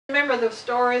Remember the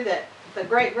story that the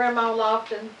great grandma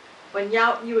Lofton, when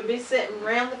you would be sitting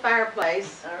around the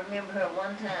fireplace. I remember her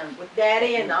one time with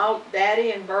Daddy and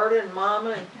Berta and Mama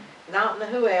and I don't know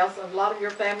who else. And a lot of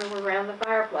your family were around the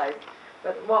fireplace.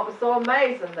 But what was so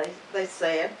amazing, they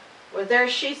said, was there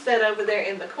she sat over there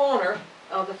in the corner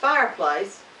of the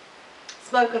fireplace,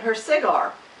 smoking her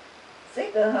cigar.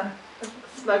 Cigar.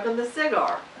 Smoking the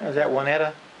cigar. Was that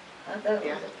Juanetta? I thought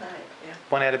it was a pipe. Yeah.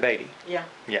 Juanetta Beatty. Yeah.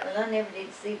 Yeah. Well, I never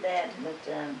did see that,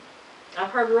 but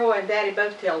I've heard Roy and Daddy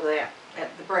both tell that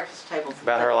at the breakfast tables.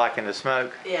 About her liking the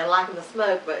smoke. Yeah, liking the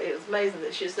smoke, but it was amazing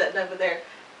that she was sitting over there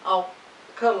all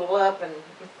cuddled up and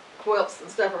with quilts and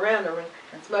stuff around her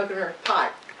and smoking her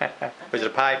pipe. Was it a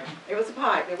pipe? It was a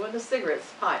pipe. It wasn't a cigarette,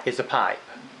 it's a pipe. It's a pipe.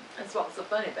 That's what's so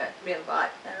funny about it, being a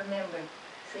pipe. I remember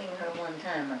seeing her one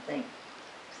time, I think.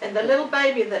 And the little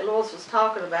baby that Lois was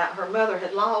talking about, her mother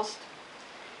had lost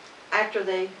after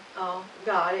they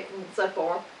got it and so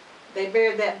forth. They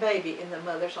buried that baby in the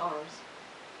mother's arms.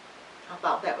 I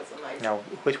thought that was amazing. No,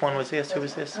 which one was this? Who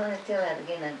was this? I want to tell that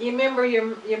again. You remember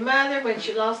your mother when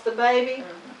she lost the baby?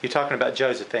 You're talking about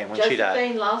Josephine when she died.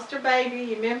 Josephine lost her baby,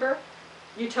 you remember?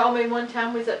 You told me one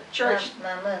time we was at church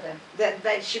My mother.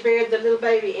 that she buried the little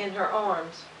baby in her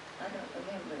arms. I don't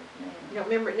remember it now. You don't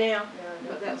remember it now? No, I don't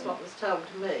But that's what was told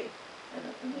to me. I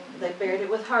don't remember. They buried it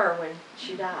with her when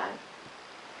she died.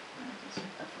 I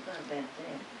forgot about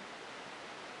that.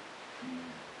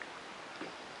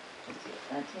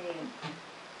 I tell you,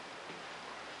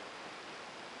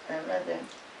 my mother,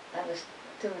 I was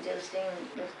told Justine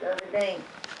just the other day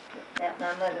that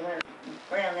my mother went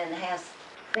around in the house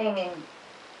singing.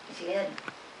 She had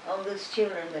all those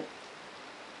children, but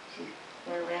she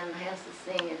went around the house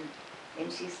singing,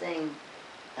 and she sang,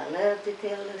 "I love to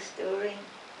tell a story,"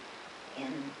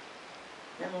 and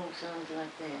them old songs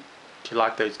like that. She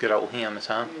liked those good old hymns,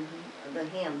 huh? The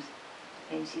hymns,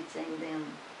 and she'd sing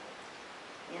them.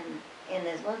 And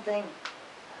there's one thing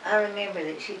I remember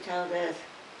that she taught us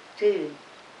too.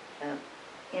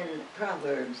 In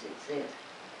Proverbs it says,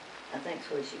 I think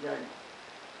that's where she got it.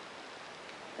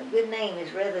 A good name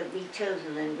is rather be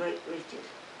chosen than great riches.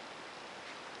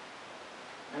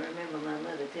 I remember my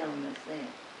mother telling us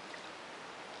that.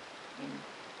 And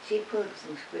she quoted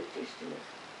some scriptures to us.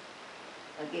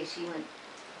 I guess she went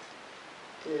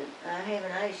to, I have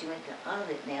an idea she went to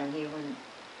Olivet down here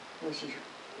when she's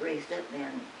raised up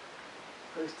down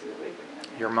close to the river down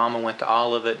there. Your mama went to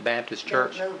Olivet Baptist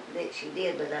Church? Don't know that she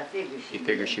did, but I figure she did. You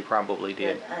figure she probably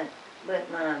did. But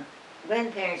my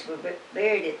grandparents were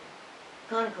buried at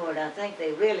Concord. I think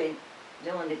they really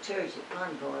joined the church at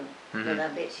Concord, but I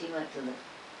bet she went to the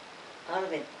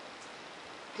Olivet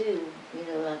too, you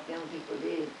know, like young people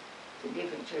do, to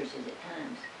different churches at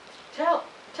times.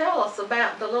 Tell us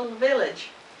about the little village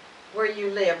where you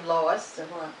lived, Lois. So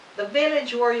what? The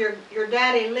village where your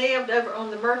daddy lived over on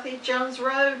the Murphy Jones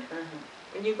Road.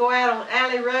 When you go out on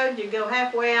Alley Road, you go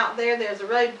halfway out there. There's a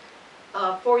road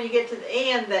before you get to the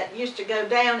end that used to go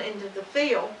down into the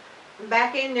field. And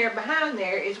back in there, behind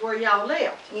there, is where y'all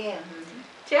lived. Yeah.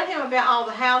 Tell him about all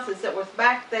the houses that was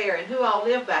back there and who all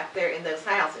lived back there in those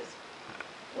houses.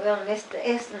 Well, Mr.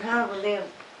 Eston Harville lived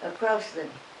across the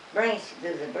branch.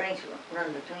 There's a branch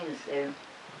run between us there.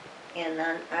 And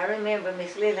I remember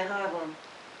Miss Lily Harville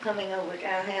coming over to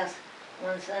our house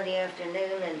one Sunday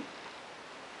afternoon,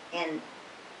 and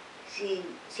she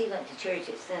went to church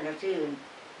at Center too,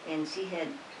 and she had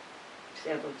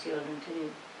several children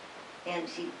too. And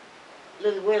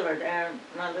little Willard,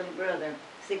 my little brother,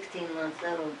 16 months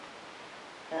old,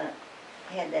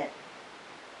 had that,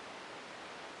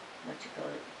 what you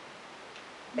call it,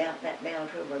 that bowel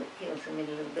trouble that killed so many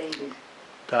little babies.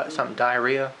 Something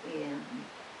diarrhea? Yeah.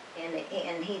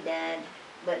 And he died,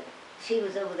 but she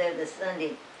was over there the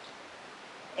Sunday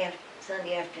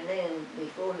afternoon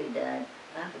before he died.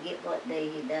 I forget what day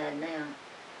he died now.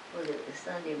 Was it the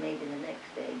Sunday or maybe the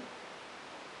next day?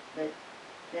 But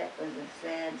that was a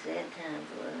sad, sad time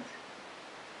for us.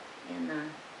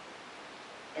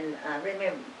 And I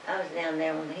remember I was down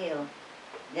there on the hill,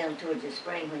 down towards the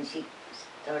spring when she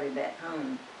started back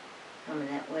home, coming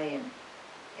that way,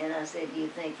 and I said, "Do you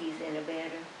think he's any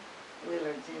better?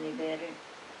 Willard's any better?"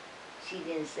 She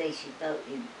didn't say she thought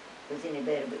he was any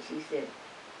better, but she said,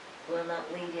 "We'll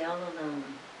not leave you all alone."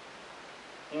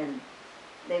 And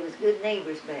they was good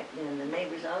neighbors back then, the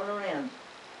neighbors all around.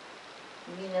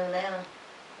 You know now,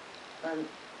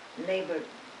 a neighbor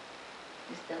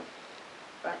just don't,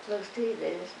 right close to you,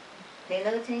 they just pay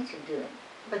no attention to it.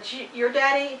 But your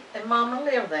daddy and mama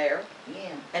lived there.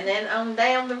 Yeah. And then on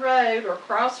down the road or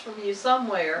across from you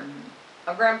somewhere,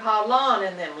 a Grandpa Lon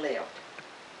and them lived.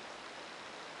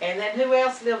 And then who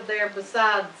else lived there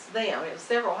besides them? It was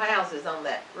several houses on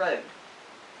that road.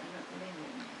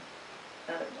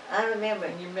 I remember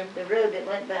And you remember? the road that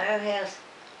went by our house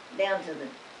down to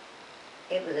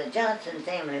it was a Johnson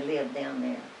family lived down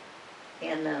there.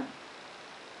 And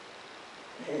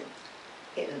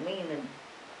it was me and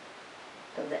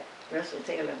that Russell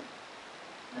Taylor,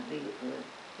 I believe it was.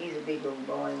 He's a big old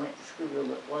boy, went to school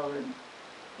over at Walden.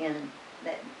 And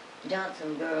that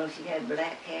Johnson girl, she had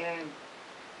black hair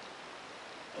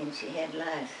and she had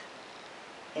lice.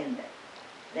 And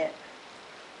that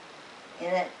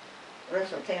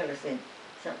Russell Taylor said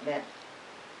something about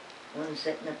one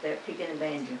sitting up there picking a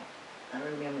banjo. I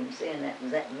remember him saying that.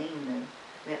 Was that mean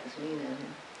though? That was mean of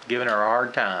him. Giving her a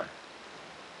hard time.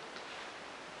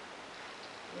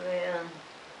 Well,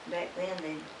 back then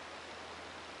they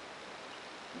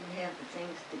didn't have the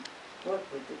things to work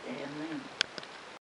with that they have now.